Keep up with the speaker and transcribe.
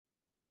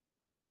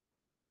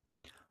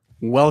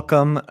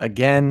Welcome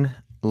again,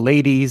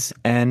 ladies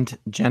and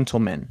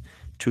gentlemen,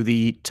 to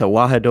the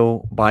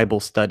Tewahido Bible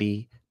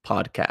Study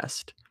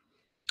podcast,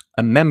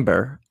 a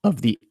member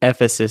of the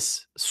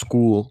Ephesus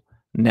School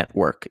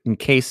Network. In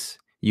case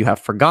you have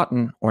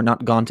forgotten or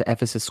not gone to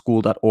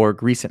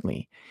ephesusschool.org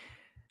recently,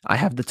 I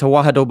have the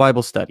Tewahido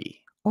Bible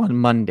Study on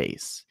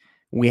Mondays.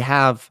 We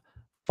have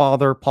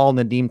Father Paul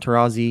Nadim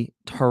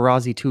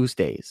Tarazi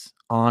Tuesdays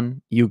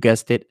on, you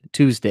guessed it,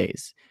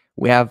 Tuesdays.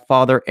 We have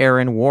Father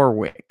Aaron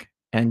Warwick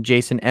and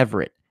Jason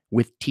Everett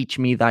with Teach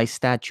Me Thy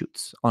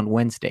Statutes on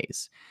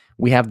Wednesdays.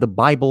 We have the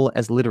Bible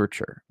as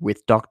Literature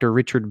with Dr.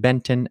 Richard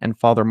Benton and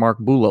Father Mark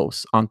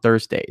Boulos on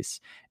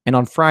Thursdays. And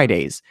on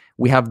Fridays,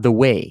 we have The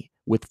Way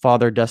with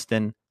Father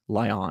Dustin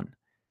Lyon.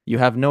 You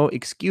have no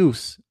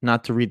excuse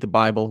not to read the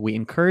Bible. We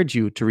encourage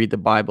you to read the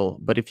Bible.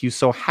 But if you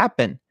so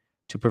happen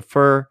to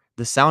prefer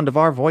the sound of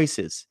our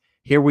voices,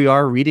 here we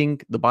are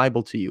reading the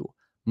Bible to you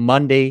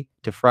Monday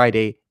to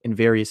Friday in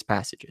various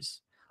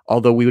passages.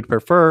 Although we would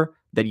prefer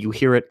that you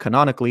hear it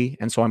canonically,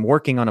 and so I'm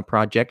working on a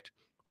project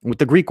with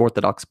the Greek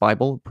Orthodox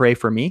Bible. Pray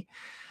for me.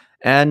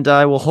 And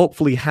I will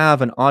hopefully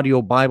have an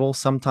audio Bible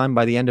sometime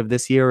by the end of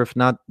this year. If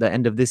not the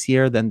end of this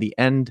year, then the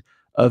end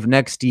of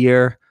next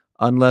year,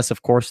 unless,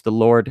 of course, the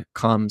Lord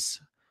comes.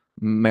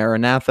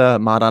 Maranatha,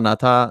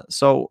 Maranatha.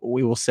 So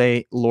we will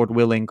say Lord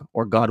willing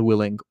or God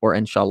willing or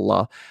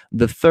inshallah.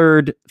 The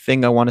third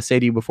thing I want to say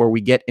to you before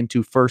we get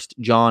into 1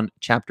 John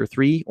chapter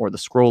 3 or the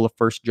scroll of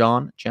 1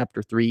 John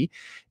chapter 3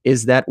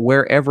 is that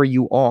wherever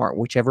you are,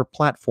 whichever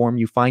platform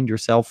you find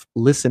yourself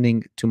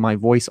listening to my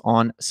voice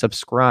on,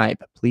 subscribe,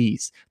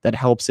 please. That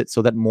helps it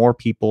so that more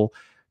people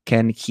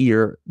can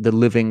hear the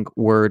living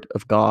word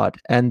of God.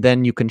 And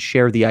then you can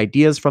share the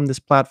ideas from this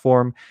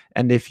platform.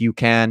 And if you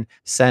can,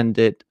 send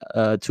it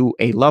to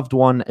a loved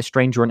one, a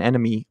stranger, an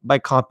enemy by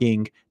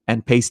copying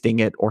and pasting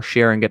it or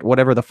sharing it,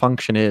 whatever the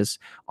function is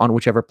on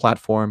whichever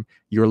platform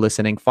you're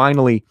listening.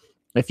 Finally,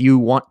 if you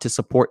want to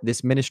support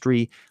this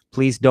ministry,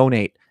 please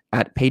donate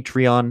at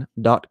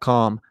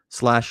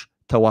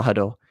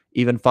patreon.com/Tewahido.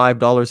 Even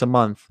 $5 a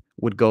month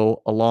would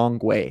go a long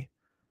way.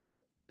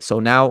 So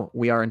now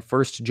we are in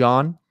 1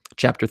 John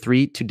chapter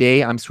 3.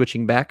 Today I'm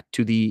switching back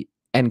to the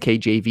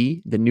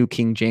NKJV, the New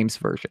King James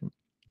Version.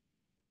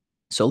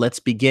 So let's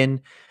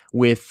begin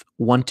with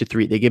 1 to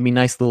 3. They give me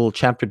nice little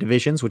chapter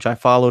divisions, which I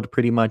followed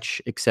pretty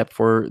much except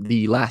for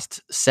the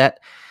last set.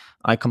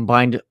 I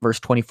combined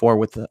verse 24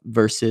 with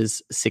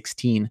verses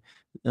 16.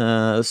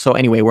 So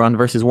anyway, we're on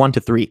verses 1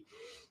 to 3.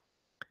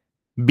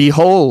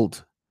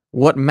 Behold,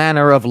 what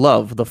manner of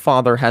love the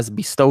Father has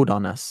bestowed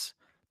on us,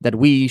 that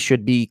we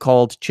should be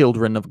called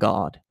children of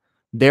God.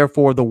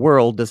 Therefore the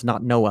world does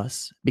not know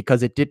us,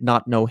 because it did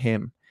not know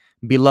him.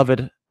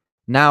 Beloved,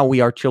 now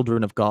we are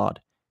children of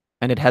God,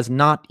 and it has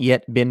not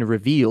yet been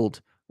revealed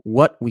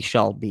what we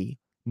shall be.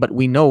 But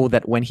we know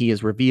that when he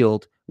is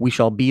revealed, we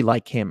shall be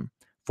like him,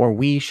 for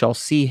we shall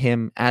see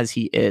him as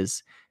he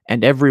is.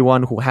 And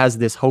everyone who has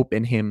this hope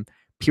in him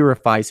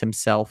purifies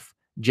himself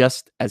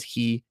just as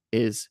he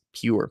is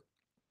pure.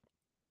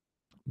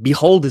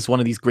 Behold is one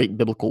of these great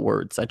biblical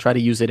words. I try to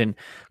use it in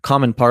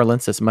common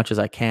parlance as much as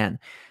I can.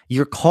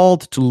 You're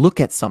called to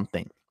look at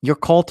something. You're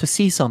called to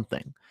see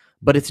something,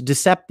 but it's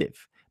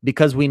deceptive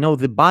because we know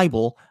the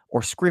Bible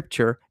or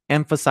scripture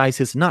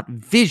emphasizes not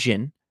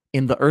vision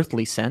in the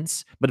earthly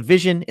sense, but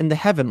vision in the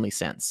heavenly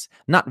sense.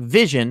 Not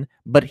vision,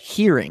 but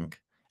hearing.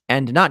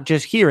 And not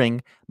just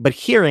hearing, but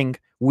hearing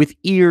with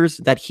ears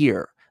that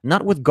hear.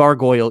 Not with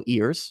gargoyle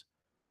ears,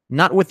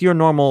 not with your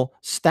normal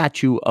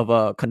statue of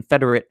a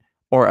Confederate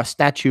or a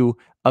statue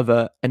of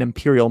an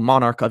imperial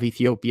monarch of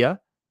Ethiopia,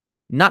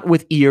 not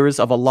with ears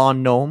of a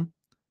lawn gnome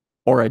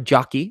or a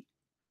jockey,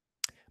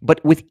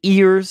 but with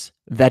ears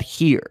that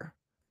hear,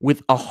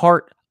 with a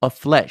heart of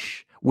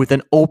flesh, with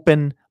an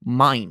open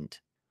mind,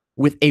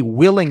 with a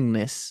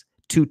willingness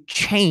to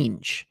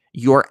change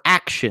your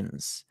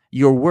actions,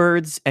 your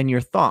words, and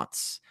your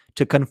thoughts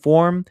to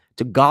conform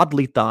to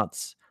godly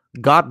thoughts,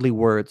 godly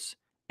words,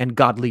 and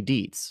godly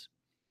deeds.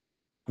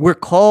 We're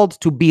called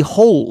to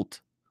behold,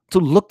 to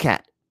look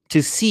at,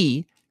 to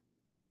see,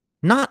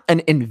 not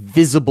an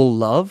invisible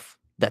love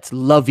that's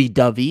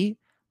lovey-dovey,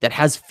 that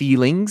has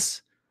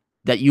feelings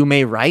that you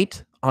may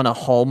write on a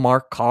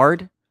Hallmark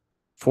card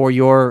for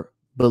your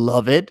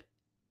beloved,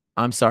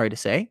 I'm sorry to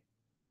say.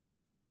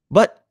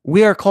 But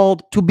we are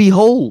called to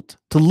behold,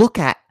 to look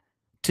at,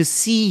 to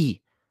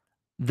see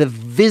the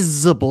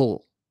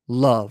visible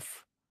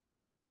love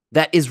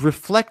that is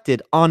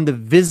reflected on the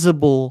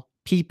visible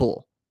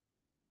people,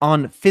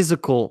 on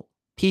physical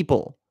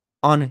people,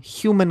 on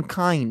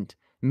humankind,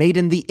 made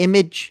in the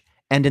image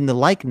and in the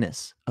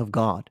likeness of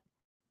God.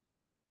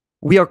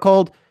 We are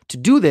called to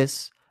do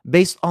this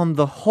based on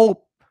the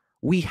hope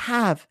we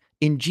have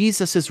in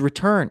Jesus'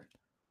 return,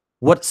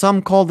 what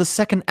some call the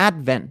second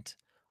advent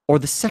or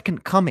the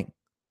second coming.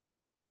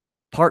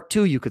 Part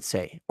 2, you could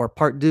say, or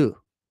part 2.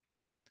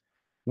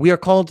 We are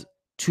called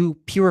to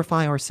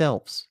purify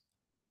ourselves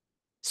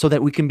so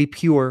that we can be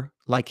pure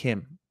like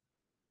him.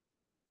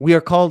 We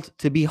are called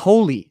to be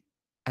holy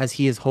as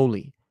he is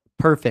holy,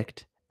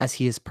 perfect as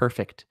he is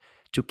perfect,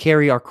 to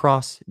carry our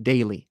cross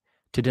daily,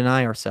 to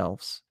deny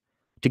ourselves,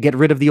 to get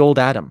rid of the old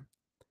Adam,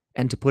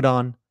 and to put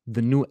on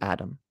the new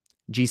Adam,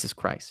 Jesus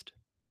Christ.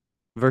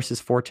 Verses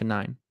 4 to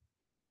 9.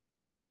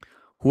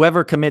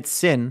 Whoever commits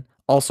sin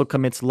also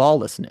commits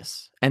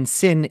lawlessness, and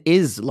sin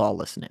is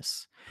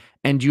lawlessness.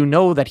 And you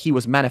know that he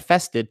was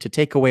manifested to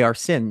take away our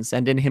sins,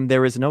 and in him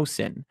there is no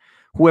sin.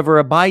 Whoever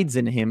abides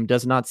in him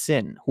does not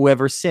sin.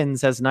 Whoever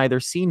sins has neither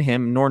seen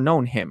him nor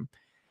known him.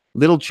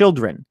 Little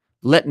children,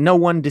 let no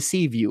one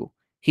deceive you.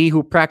 He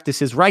who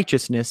practices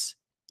righteousness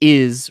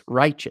is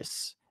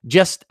righteous,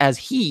 just as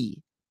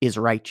he is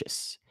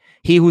righteous.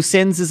 He who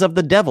sins is of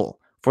the devil,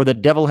 for the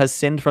devil has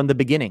sinned from the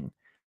beginning.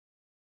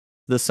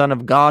 The Son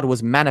of God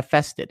was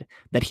manifested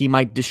that he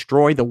might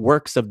destroy the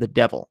works of the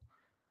devil.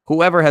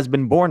 Whoever has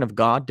been born of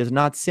God does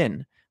not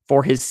sin,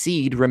 for his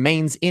seed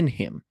remains in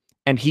him,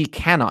 and he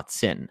cannot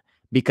sin,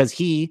 because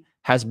he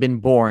has been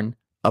born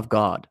of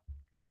God.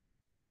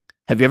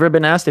 Have you ever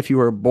been asked if you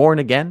were born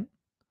again?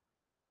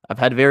 I've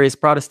had various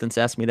Protestants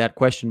ask me that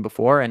question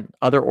before, and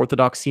other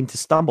Orthodox seem to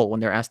stumble when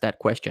they're asked that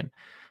question.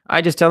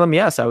 I just tell them,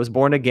 yes, I was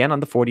born again on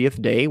the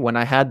 40th day when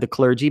I had the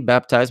clergy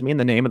baptize me in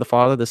the name of the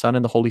Father, the Son,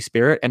 and the Holy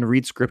Spirit, and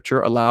read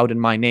scripture aloud in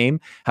my name.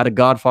 Had a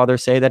Godfather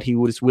say that he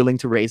was willing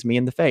to raise me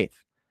in the faith.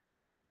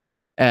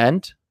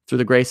 And through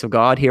the grace of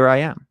God, here I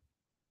am.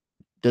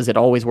 Does it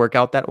always work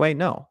out that way?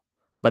 No.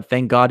 But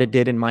thank God it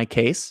did in my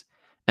case.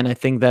 And I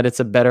think that it's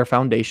a better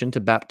foundation to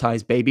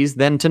baptize babies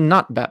than to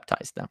not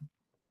baptize them.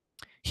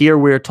 Here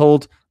we're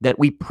told that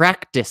we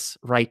practice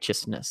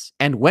righteousness.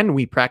 And when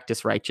we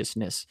practice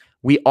righteousness,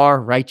 we are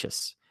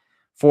righteous.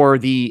 For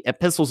the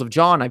epistles of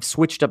John, I've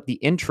switched up the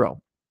intro.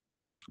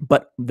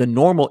 But the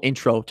normal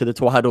intro to the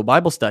Tewahido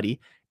Bible Study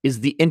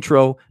is the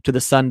intro to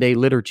the Sunday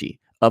liturgy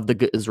of the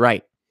Good is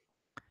Right.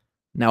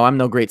 Now, I'm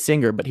no great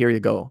singer, but here you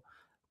go.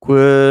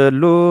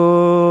 ኩሉ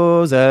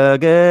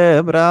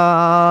ዘገብራ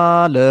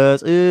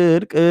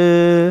ለጽድቅ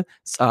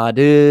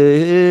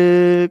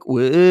ጻድቅ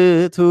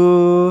ውእቱ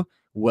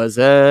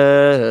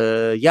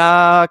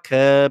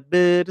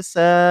ወዘያከብር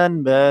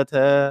ሰንበተ.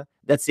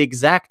 That's the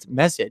exact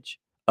message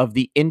of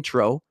the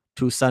intro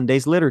to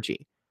Sunday's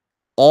liturgy.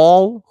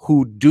 All who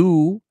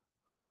do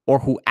or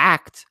who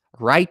act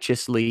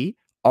righteously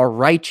are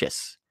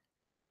righteous.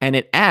 And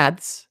it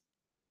adds,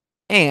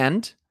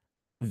 and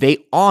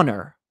they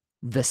honor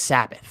the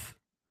Sabbath.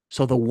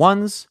 So the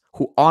ones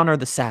who honor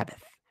the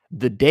Sabbath,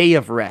 the day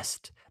of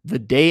rest,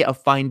 the day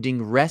of finding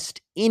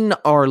rest in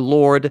our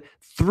Lord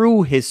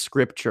through his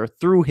scripture,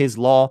 through his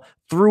law,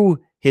 through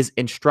his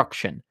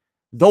instruction,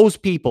 those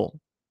people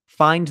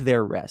find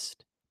their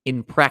rest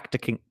in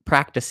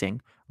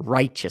practicing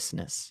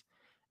righteousness.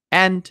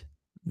 And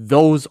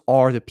those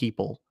are the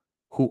people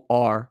who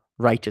are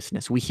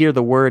righteousness. We hear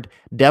the word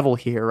devil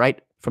here,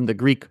 right? From the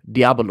Greek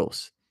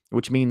diabolos,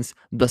 which means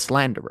the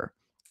slanderer.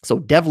 So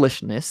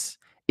devilishness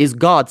is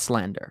God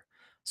slander.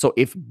 So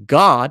if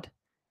God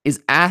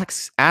is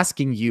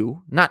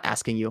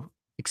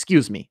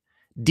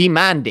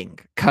demanding,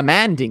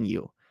 commanding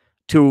you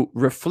to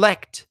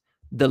reflect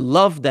the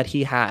love that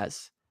he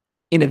has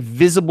in a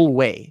visible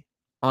way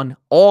on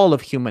all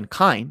of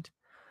humankind,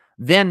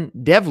 then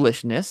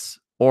devilishness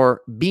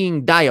or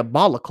being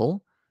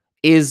diabolical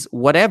is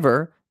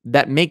whatever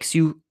that makes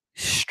you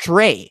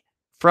stray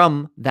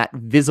from that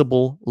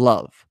visible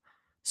love.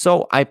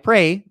 So I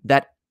pray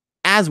that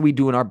as we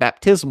do in our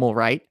baptismal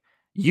rite,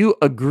 you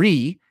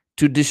agree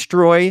to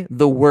destroy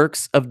the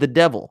works of the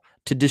devil,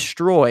 to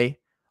destroy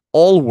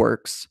all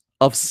works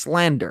of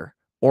slander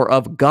or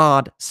of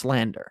God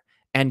slander,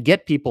 and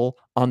get people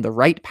on the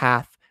right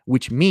path,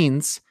 which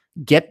means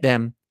get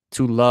them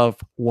to love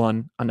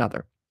one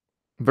another.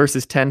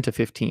 Verses 10 to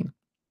 15.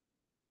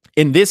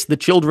 In this, the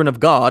children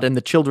of God and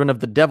the children of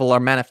the devil are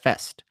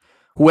manifest.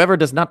 Whoever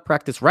does not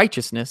practice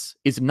righteousness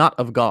is not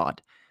of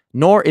God,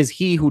 nor is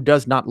he who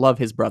does not love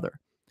his brother.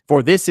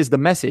 For this is the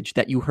message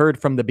that you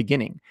heard from the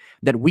beginning,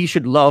 that we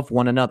should love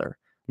one another,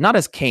 not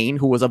as Cain,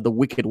 who was of the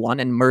wicked one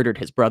and murdered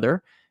his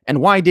brother.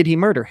 And why did he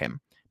murder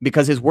him?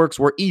 Because his works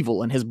were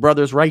evil and his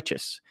brother's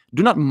righteous.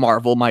 Do not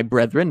marvel, my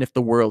brethren, if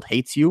the world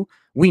hates you.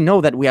 We know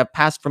that we have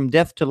passed from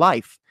death to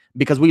life,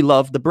 because we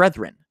love the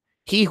brethren.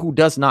 He who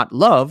does not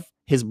love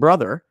his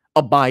brother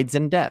abides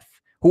in death.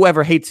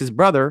 Whoever hates his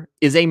brother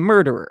is a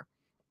murderer.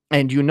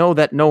 And you know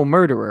that no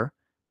murderer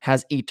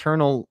has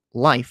eternal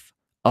life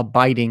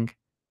abiding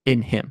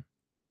in him.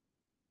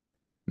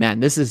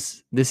 Man, this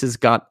has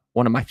got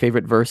one of my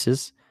favorite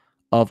verses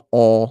of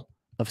all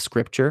of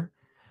Scripture.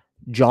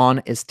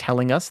 John is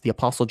telling us, the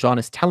Apostle John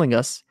is telling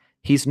us,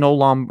 he's no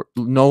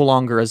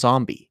longer a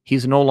zombie.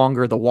 He's no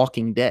longer the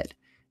walking dead.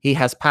 He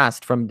has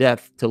passed from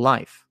death to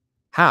life.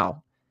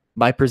 How?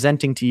 By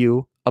presenting to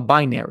you a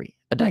binary,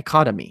 a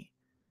dichotomy,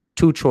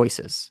 two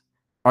choices.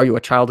 Are you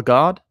a child of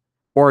God,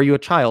 or are you a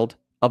child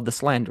of the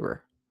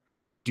slanderer?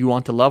 Do you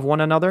want to love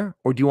one another,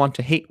 or do you want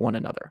to hate one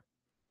another?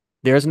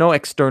 There's no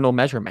external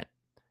measurement.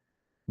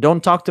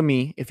 Don't talk to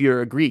me, if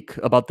you're a Greek,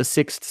 about the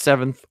 6th,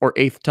 7th, or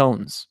 8th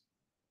tones.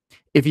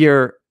 If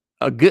you're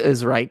a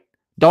Ge'ezrite,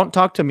 don't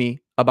talk to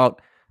me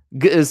about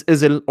Ge'ez,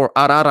 Izil, or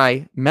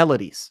Ararai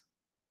melodies.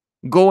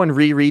 Go and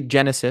reread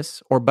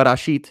Genesis or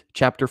Barashit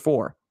chapter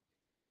 4.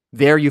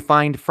 There you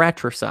find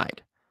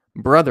fratricide,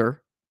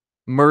 brother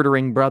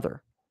murdering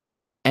brother.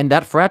 And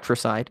that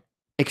fratricide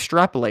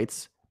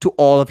extrapolates to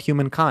all of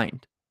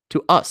humankind,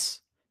 to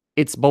us.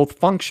 It's both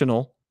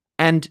functional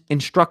and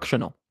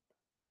instructional.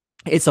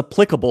 It's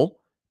applicable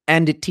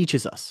and it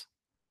teaches us.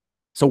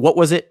 So, what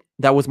was it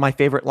that was my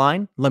favorite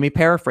line? Let me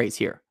paraphrase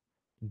here.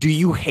 Do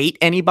you hate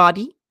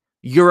anybody?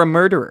 You're a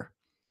murderer.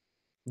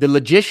 The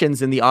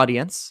logicians in the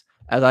audience,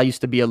 as I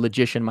used to be a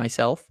logician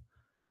myself,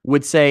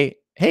 would say,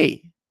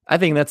 hey, I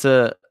think that's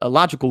a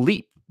logical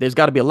leap. There's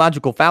got to be a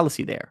logical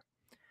fallacy there.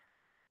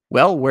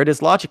 Well, where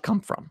does logic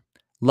come from?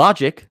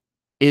 Logic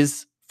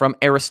is from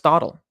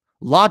Aristotle.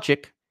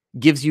 Logic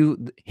gives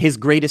you his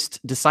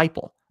greatest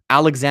disciple,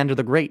 Alexander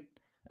the Great.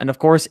 And of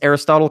course,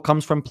 Aristotle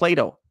comes from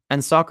Plato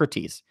and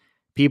Socrates,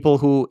 people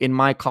who, in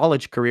my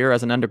college career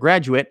as an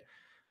undergraduate,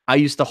 I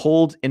used to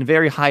hold in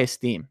very high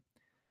esteem.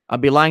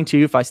 I'd be lying to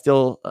you if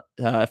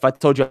if I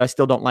told you I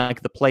still don't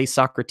like the play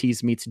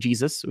Socrates Meets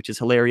Jesus, which is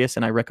hilarious,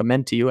 and I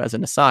recommend to you as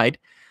an aside.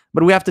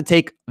 But we have to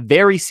take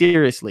very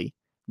seriously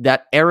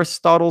that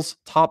Aristotle's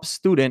top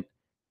student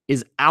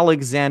is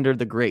Alexander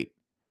the Great,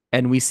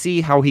 and we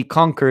see how he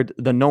conquered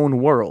the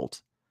known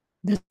world.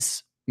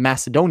 This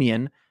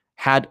Macedonian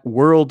had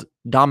world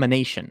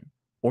domination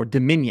or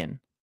dominion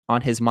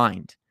on his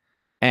mind,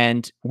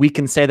 and we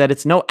can say that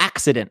it's no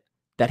accident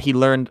that he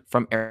learned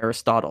from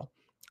Aristotle.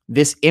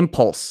 This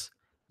impulse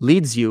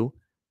leads you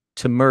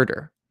to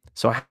murder.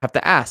 So I have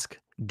to ask,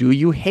 do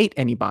you hate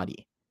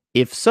anybody?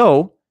 If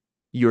so,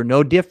 you're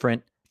no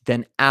different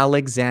than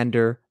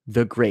Alexander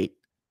the Great.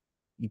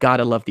 You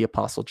gotta love the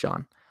Apostle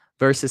John.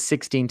 Verses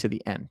 16 to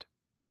the end.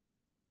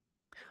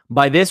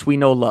 By this we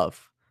know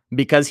love,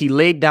 because he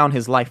laid down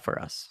his life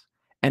for us.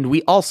 And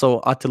we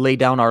also ought to lay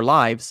down our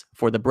lives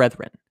for the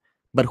brethren.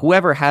 But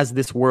whoever has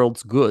this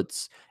world's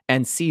goods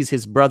and sees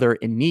his brother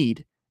in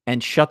need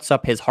and shuts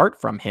up his heart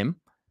from him,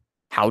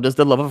 how does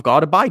the love of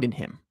God abide in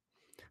him?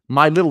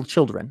 My little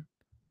children,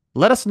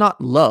 let us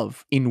not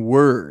love in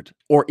word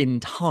or in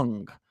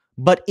tongue,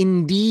 but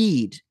in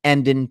deed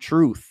and in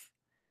truth.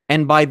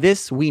 And by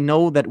this we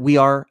know that we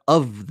are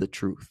of the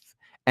truth,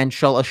 and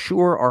shall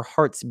assure our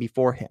hearts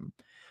before him.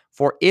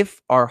 For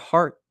if our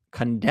heart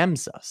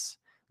condemns us,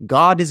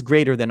 God is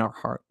greater than our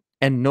heart,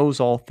 and knows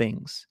all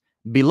things.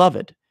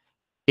 Beloved,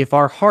 if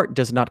our heart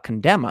does not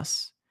condemn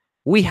us,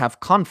 we have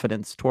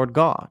confidence toward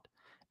God.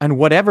 And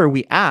whatever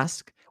we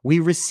ask, we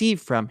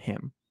receive from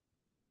him,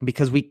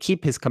 because we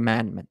keep his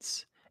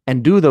commandments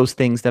and do those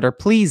things that are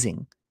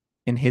pleasing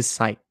in his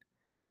sight.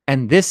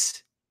 And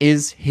this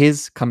is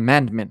his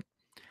commandment,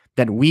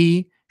 that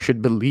we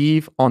should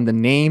believe on the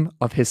name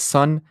of his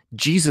Son,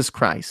 Jesus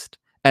Christ,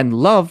 and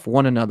love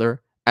one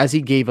another as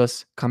he gave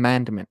us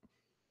commandment.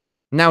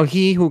 Now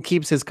he who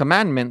keeps his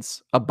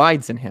commandments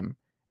abides in him,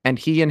 and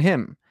he in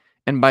him.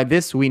 And by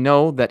this we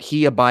know that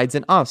he abides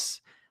in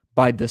us,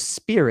 by the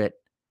Spirit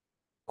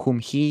whom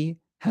he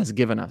has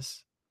given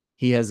us.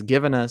 He has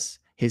given us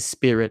his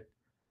Spirit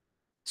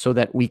so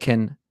that we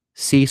can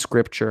see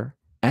Scripture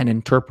and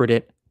interpret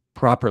it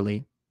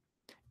properly.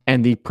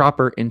 And the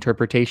proper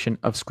interpretation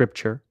of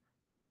Scripture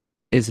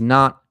is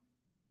not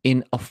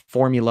in a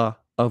formula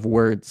of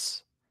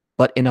words,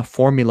 but in a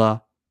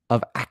formula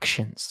of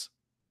actions.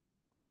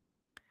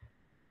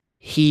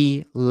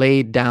 He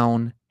laid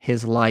down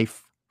his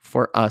life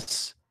for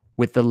us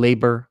with the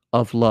labor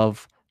of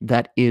love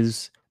that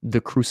is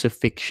the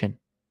crucifixion.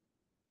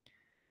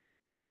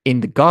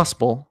 In the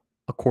gospel,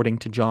 according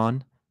to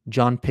John,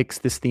 John picks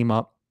this theme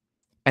up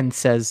and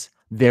says,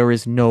 there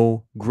is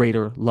no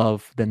greater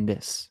love than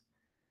this.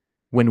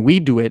 When we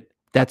do it,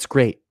 that's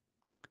great,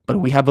 but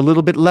we have a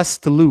little bit less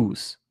to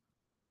lose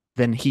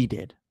than he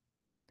did.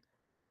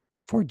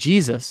 For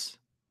Jesus,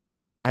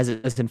 as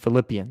it is in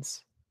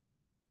Philippians,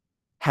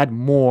 had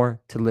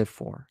more to live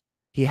for.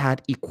 He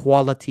had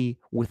equality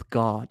with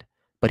God,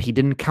 but he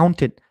didn't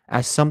count it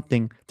as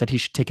something that he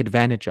should take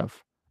advantage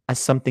of, as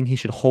something he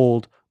should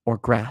hold or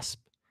grasp.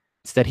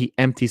 Instead, he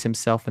empties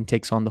himself and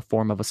takes on the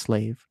form of a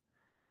slave.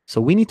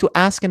 So we need to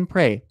ask and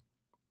pray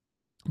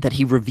that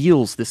he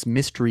reveals this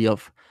mystery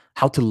of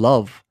how to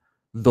love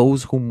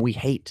those whom we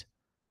hate.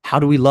 How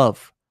do we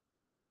love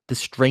the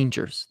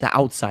strangers, the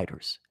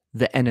outsiders,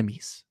 the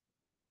enemies?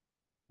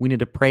 We need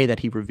to pray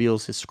that he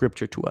reveals his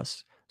scripture to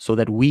us so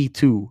that we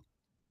too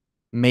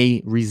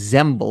may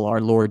resemble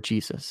our Lord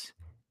Jesus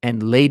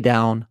and lay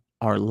down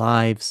our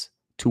lives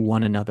to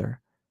one another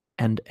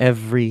and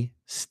every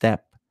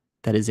step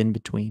that is in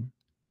between.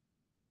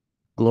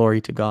 Glory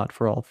to God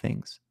for all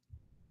things.